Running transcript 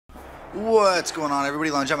What's going on, everybody?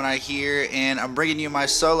 LoneGemini here, and I'm bringing you my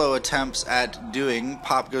solo attempts at doing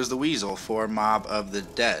Pop Goes the Weasel for Mob of the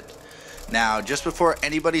Dead. Now, just before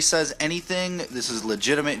anybody says anything, this is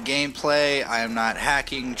legitimate gameplay. I am not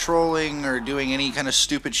hacking, trolling, or doing any kind of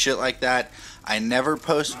stupid shit like that. I never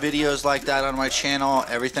post videos like that on my channel.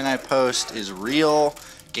 Everything I post is real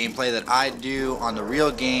gameplay that I do on the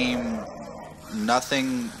real game.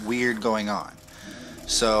 Nothing weird going on.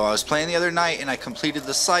 So I was playing the other night and I completed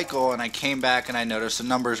the cycle, and I came back and I noticed the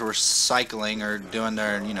numbers were cycling or doing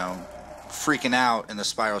their, freaking out in the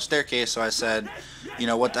spiral staircase. So I said,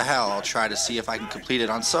 what the hell, I'll try to see if I can complete it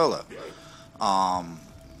on solo.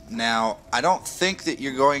 Now, I don't think that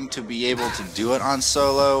you're going to be able to do it on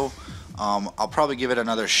solo. I'll probably give it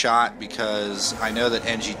another shot, because I know that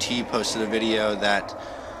NGT posted a video that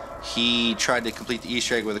he tried to complete the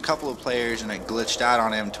Easter egg with a couple of players and it glitched out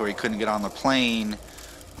on him to where he couldn't get on the plane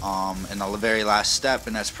in the very last step,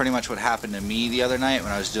 and that's pretty much what happened to me the other night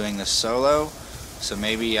when I was doing this solo. So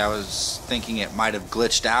maybe I was thinking it might have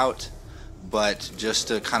glitched out, but just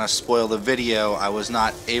to kind of spoil the video, I was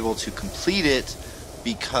not able to complete it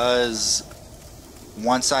because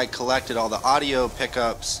once I collected all the audio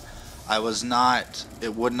pickups,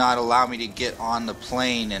 it would not allow me to get on the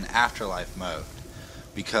plane in afterlife mode.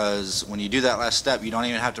 Because when you do that last step, you don't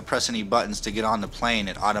even have to press any buttons to get on the plane.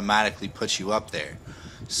 It automatically puts you up there.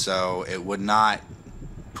 So it would not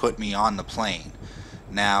put me on the plane.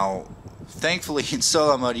 Now, thankfully in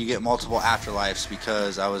solo mode you get multiple afterlives,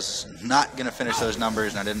 because I was not going to finish those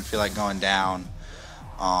numbers and I didn't feel like going down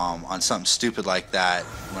on something stupid like that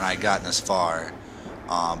when I had gotten this far.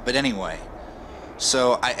 But anyway,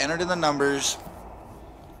 so I entered in the numbers,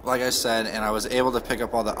 like I said, and I was able to pick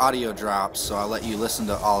up all the audio drops, so I'll let you listen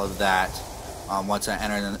to all of that once I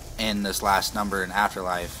enter in this last number in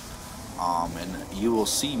Afterlife. And you will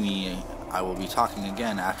see me, I will be talking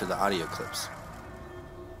again after the audio clips.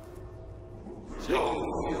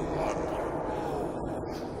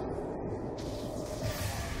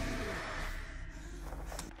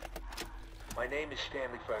 My name is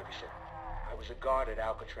Stanley Ferguson. I was a guard at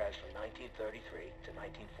Alcatraz from 1933 to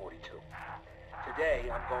 1942.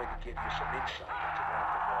 Today, I'm going to give you some insight into one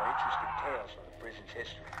of the more interesting tales from the prison's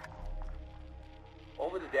history.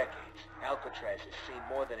 Over the decades, Alcatraz has seen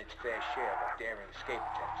more than its fair share of daring escape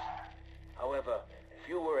attempts. However,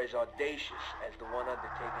 few were as audacious as the one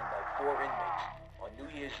undertaken by 4 inmates on New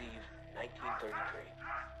Year's Eve, 1933.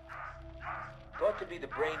 Thought to be the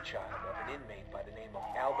brainchild of an inmate by the name of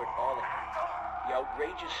Albert Arlington, the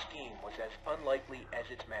outrageous scheme was as unlikely as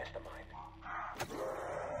its mastermind.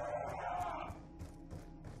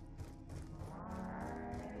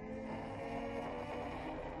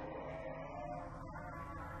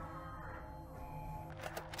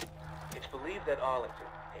 It's believed that Arlington,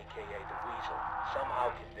 aka the Weasel,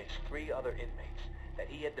 somehow convinced 3 other inmates that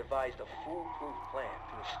he had devised a foolproof plan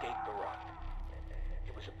to escape the rock.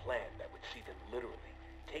 It was a plan that would see them literally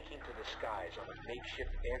taking to the skies on a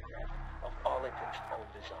makeshift aircraft of Arlington's own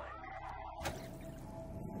design.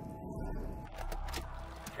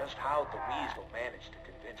 Just how the Weasel managed to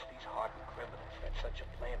convince these hardened criminals that such a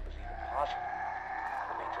plan was even possible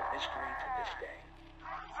remains a mystery to this day.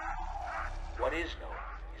 What is known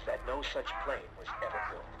is that no such plane was ever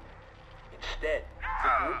built. Instead, the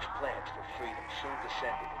group's plans for freedom soon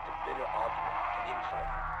descended into bitter argument and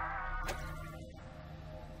infighting.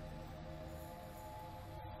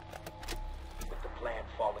 With the plan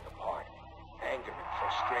falling apart, anger and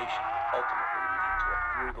frustration would ultimately lead to a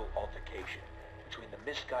brutal altercation between the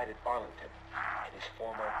misguided Arlington and his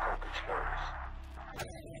former co-conspirators.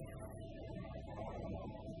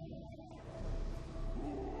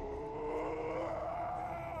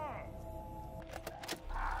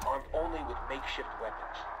 Armed only with makeshift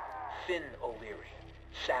weapons, Finn O'Leary,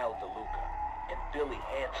 Sal DeLuca, and Billy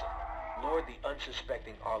Hansen lured the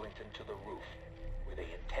unsuspecting Arlington to the roof, where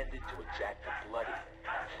they intended to exact a bloody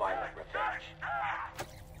and violent revenge.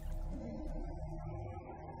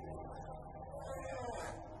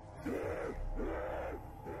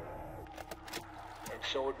 And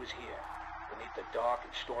so it was here, beneath the dark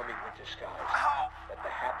and stormy winter skies, that the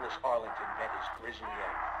hapless Arlington met his grisly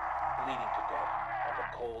end, bleeding to death on the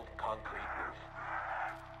cold concrete roof.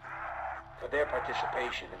 For their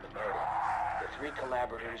participation in the murder, the 3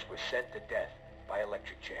 collaborators were sent to death by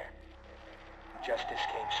electric chair. Justice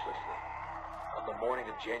came swiftly. On the morning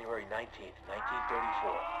of January 19th,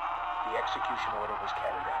 1934, the execution order was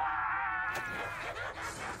carried out.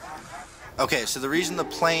 Okay, so the reason the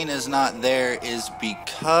plane is not there is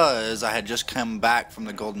because I had just come back from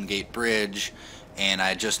the Golden Gate Bridge and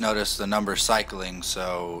I just noticed the number cycling,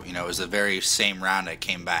 so it was the very same round I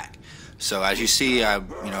came back. So as you see, I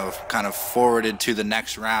kind of forwarded to the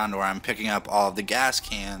next round where I'm picking up all of the gas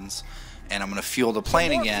cans, and I'm going to fuel the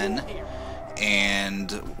plane again.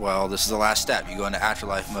 And well, this is the last step. You go into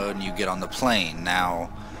afterlife mode and you get on the plane.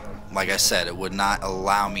 Now, like I said, it would not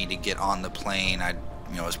allow me to get on the plane. I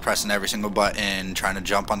was pressing every single button, trying to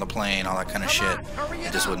jump on the plane, all that kind of shit.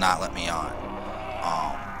 It just would not let me on.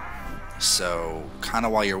 So kind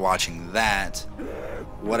of while you're watching that,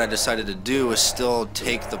 what I decided to do was still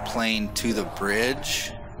take the plane to the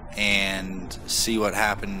bridge and see what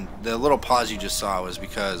happened. The little pause you just saw was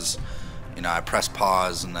because I pressed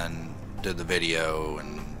pause and then did the video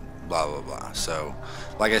and blah blah blah. So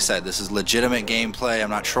like I said, this is legitimate gameplay.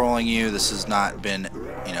 I'm not trolling you. This has not been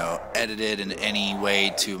edited in any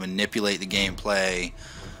way to manipulate the gameplay,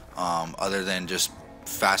 other than just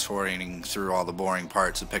fast forwarding through all the boring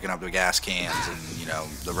parts of picking up the gas cans and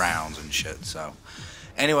the rounds and shit. So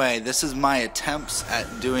anyway, this is my attempts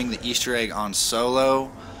at doing the Easter egg on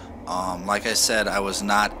solo. Like I said, I was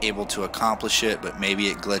not able to accomplish it, but maybe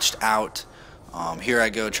it glitched out. Here I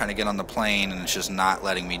go trying to get on the plane, and it's just not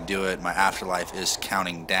letting me do it. My afterlife is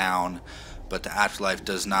counting down, but the afterlife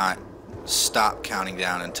does not stop counting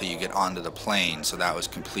down until you get onto the plane, so that was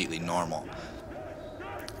completely normal.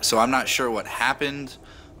 So I'm not sure what happened.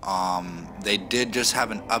 They did just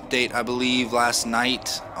have an update, I believe, last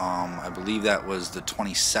night. I believe that was the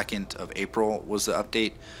 22nd of April was the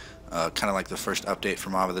update. Kind of like the first update for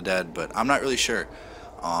Mob of the Dead, but I'm not really sure.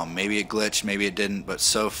 Maybe it glitched, maybe it didn't, but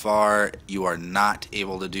so far you are not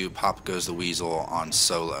able to do Pop Goes the Weasel on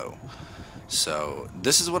solo. So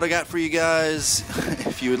this is what I got for you guys.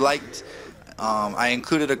 If you would like, I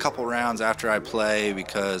included a couple rounds after I play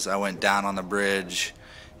because I went down on the bridge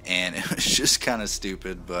and it was just kind of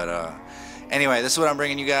stupid, but anyway, this is what I'm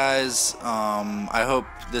bringing you guys. I hope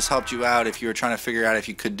this helped you out if you were trying to figure out if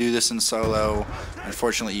you could do this in solo.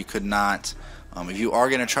 Unfortunately, you could not. If you are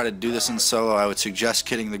going to try to do this in solo, I would suggest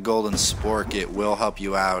getting the golden spork. It will help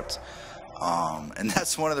you out. And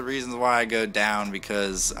that's one of the reasons why I go down,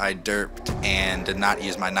 because I derped and did not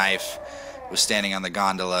use my knife. Was standing on the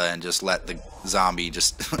gondola and just let the zombie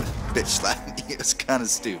just bitch slap me. It was kind of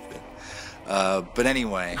stupid. But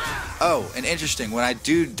anyway, oh, and interesting, when I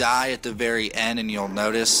do die at the very end, and you'll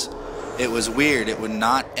notice, it was weird, it would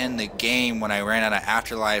not end the game when I ran out of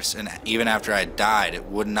afterlives, and even after I died, it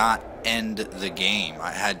would not end the game.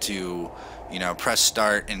 I had to, press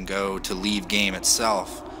start and go to leave game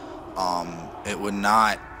itself. It would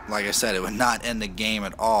not, like I said, it would not end the game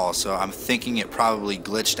at all, so I'm thinking it probably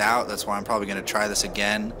glitched out. That's why I'm probably going to try this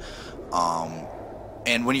again.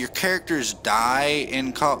 And when your characters die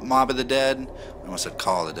in Mob of the Dead, I almost said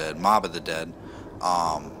Call of the Dead, Mob of the Dead,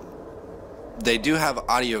 they do have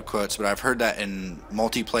audio quotes, but I've heard that in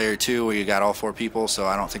multiplayer too, where you got all 4 people, so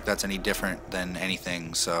I don't think that's any different than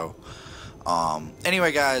anything. So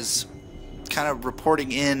anyway, guys, kind of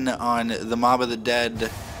reporting in on the Mob of the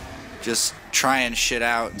Dead, just trying shit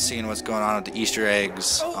out and seeing what's going on with the Easter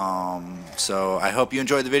eggs. So I hope you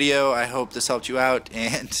enjoyed the video. I hope this helped you out,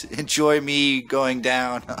 and enjoy me going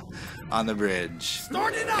down on the bridge.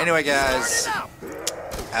 Anyway, guys,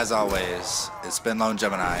 as always, it's been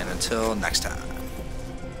LoneGemini, and until next time.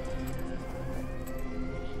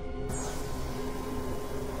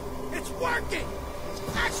 It's working!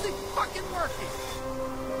 It's actually fucking working!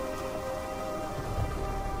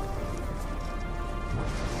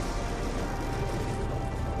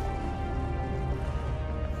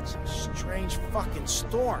 It's a strange fucking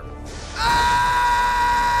storm.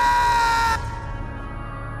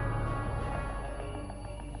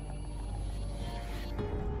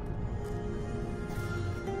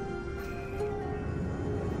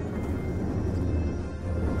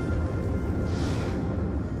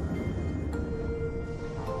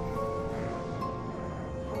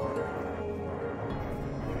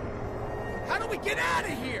 How do we get out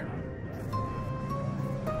of here?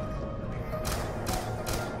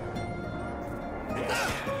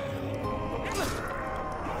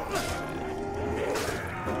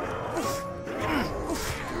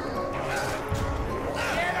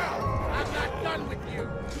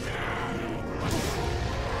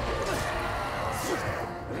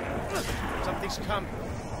 Something's coming.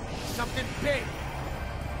 Something big.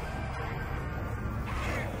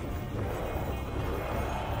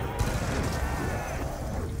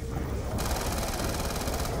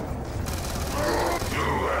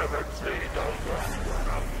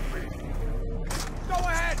 Go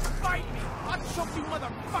ahead, fight me. I'll choke you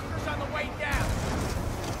motherfuckers on the way down.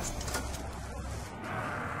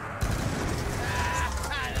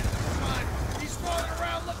 That's fun. He's rolling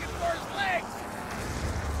around looking for his legs.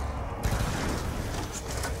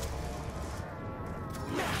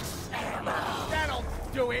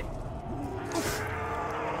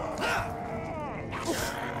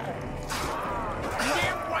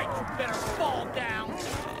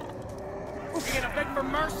 for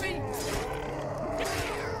mercy?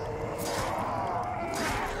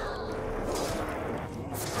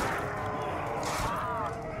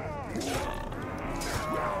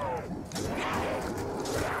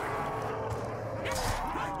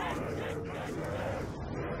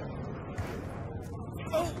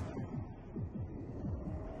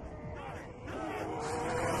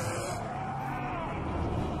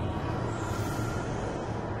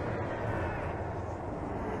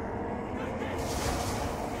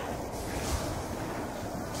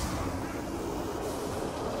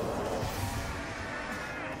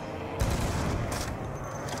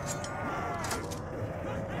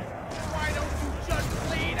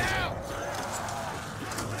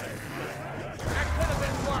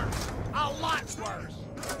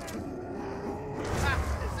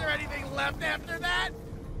 After that?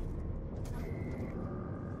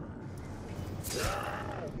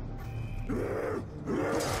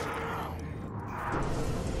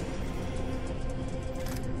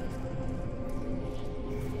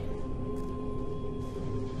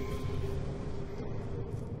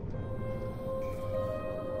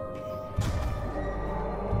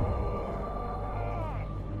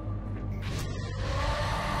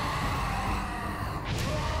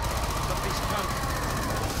 Something's coming.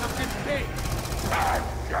 Something big. I'm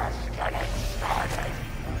just getting started.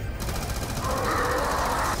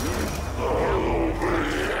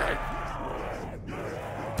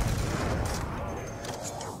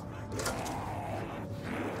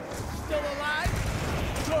 Still alive?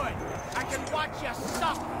 Good. I can watch you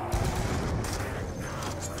suffer.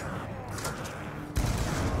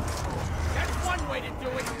 That's one way to do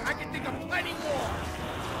it. I can think of plenty more.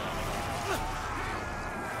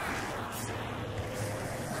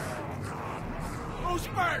 Who's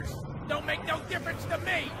first? Don't make no difference to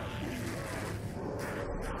me.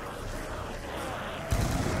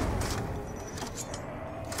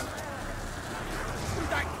 You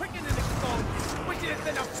died quick in an explosion. Wish it had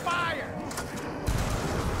been a fire.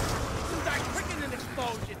 You died quick in an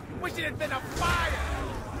explosion. Wish it had been a fire.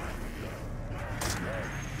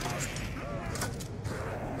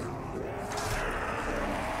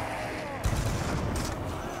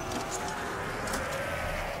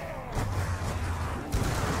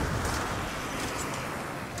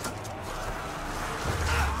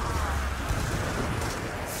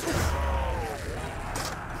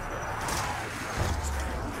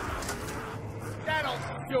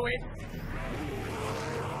 Do it.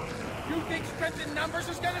 You think strength in numbers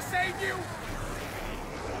is gonna save you?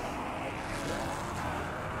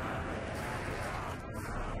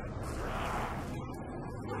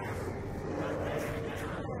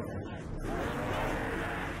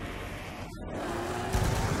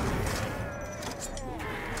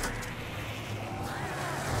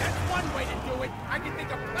 That's one way to do it. I can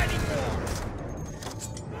think of plenty more.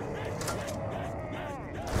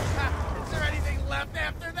 Is there anything left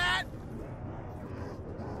after that?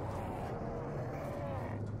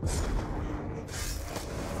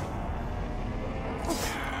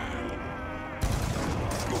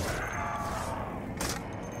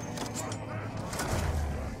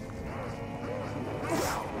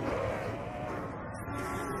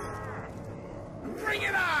 Bring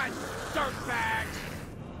it on, dirtbags!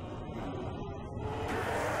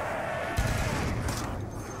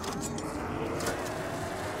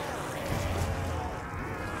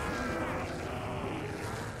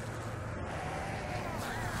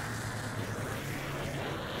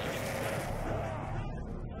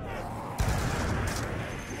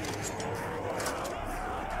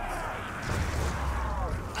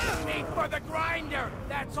 Meat for the grinder!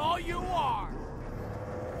 That's all you are!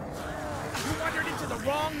 You wandered into the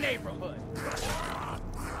wrong neighborhood.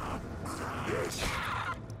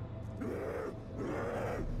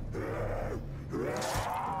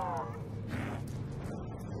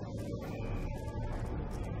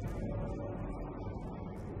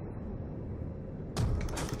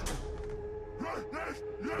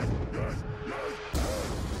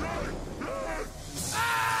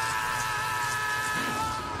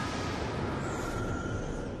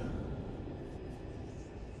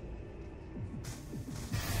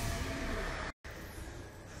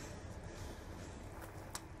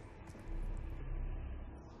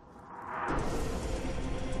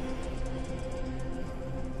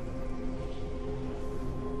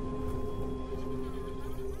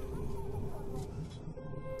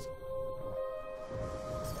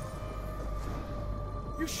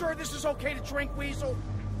 You sure this is okay to drink, Weasel?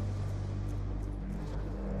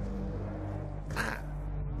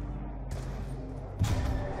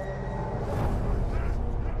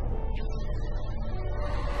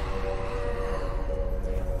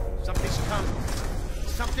 Something's coming.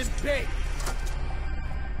 big.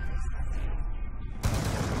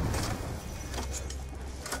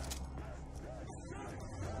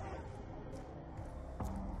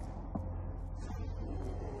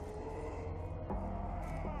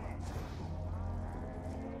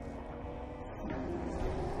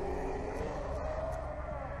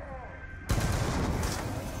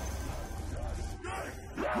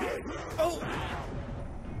 Oh!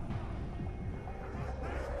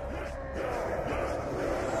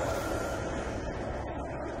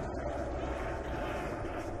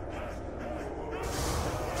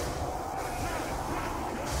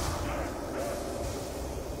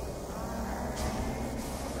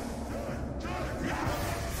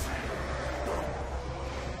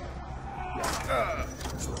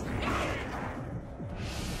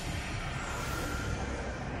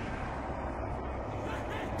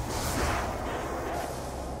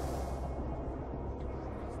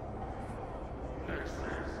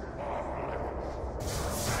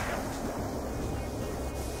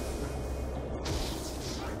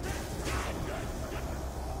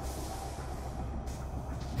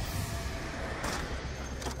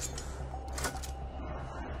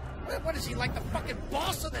 What is he, like the fucking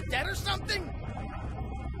boss of the dead or something?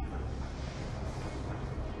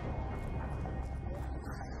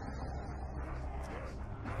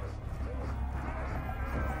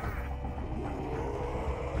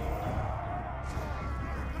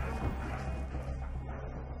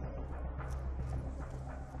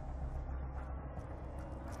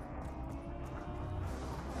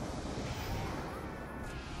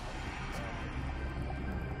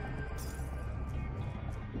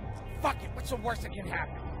 Fuck it, what's the worst that can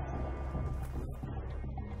happen?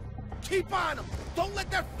 Keep on him! Don't let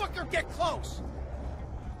that fucker get close!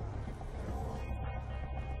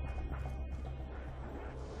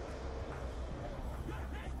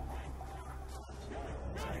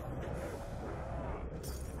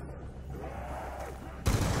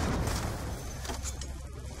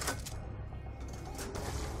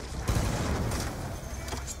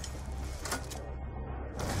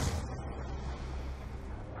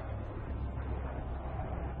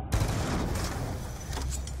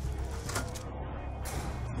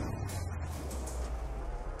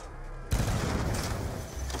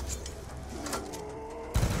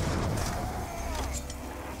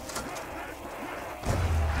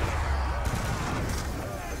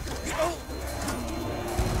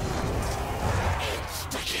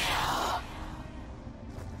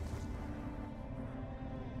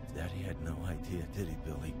 Daddy had no idea, did he,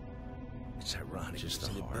 Billy? It's ironic. Just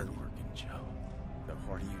a hard-working Joe. The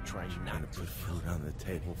harder you try Trying to put food on the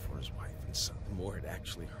table for his wife and son. the more it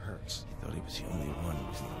actually hurts. He thought he was the only one who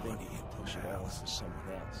was The the money money you in push the it all house. into someone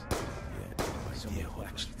else. He had no idea Someone what who was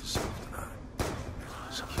actually for deserves something it.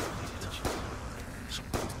 on. Someone who did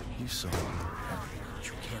you. You saw him. But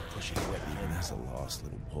you can't push it away. Even as a lost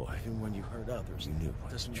little boy, Even when you hurt others, you knew it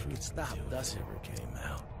what doesn't the make it truth stop, would do does if it? ever came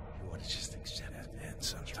out. You want to just accept That it. end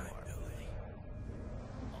sometime, Billy.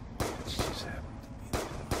 Billy. It just happened to be the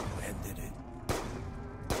one who ended it.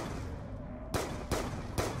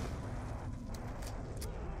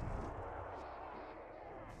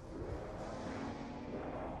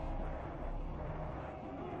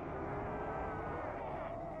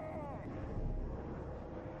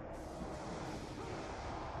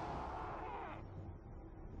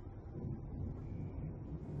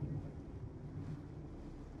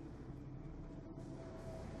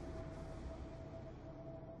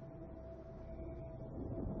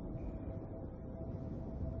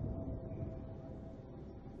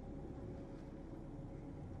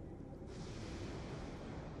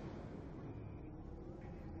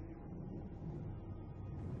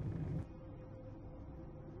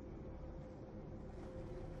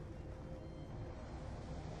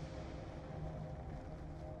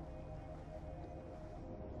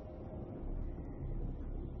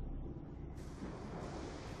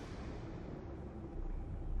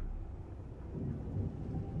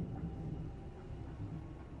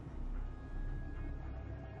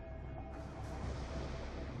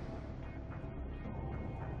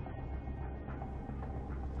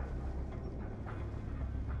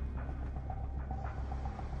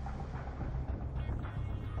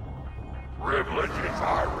 Privilege is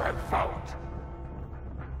our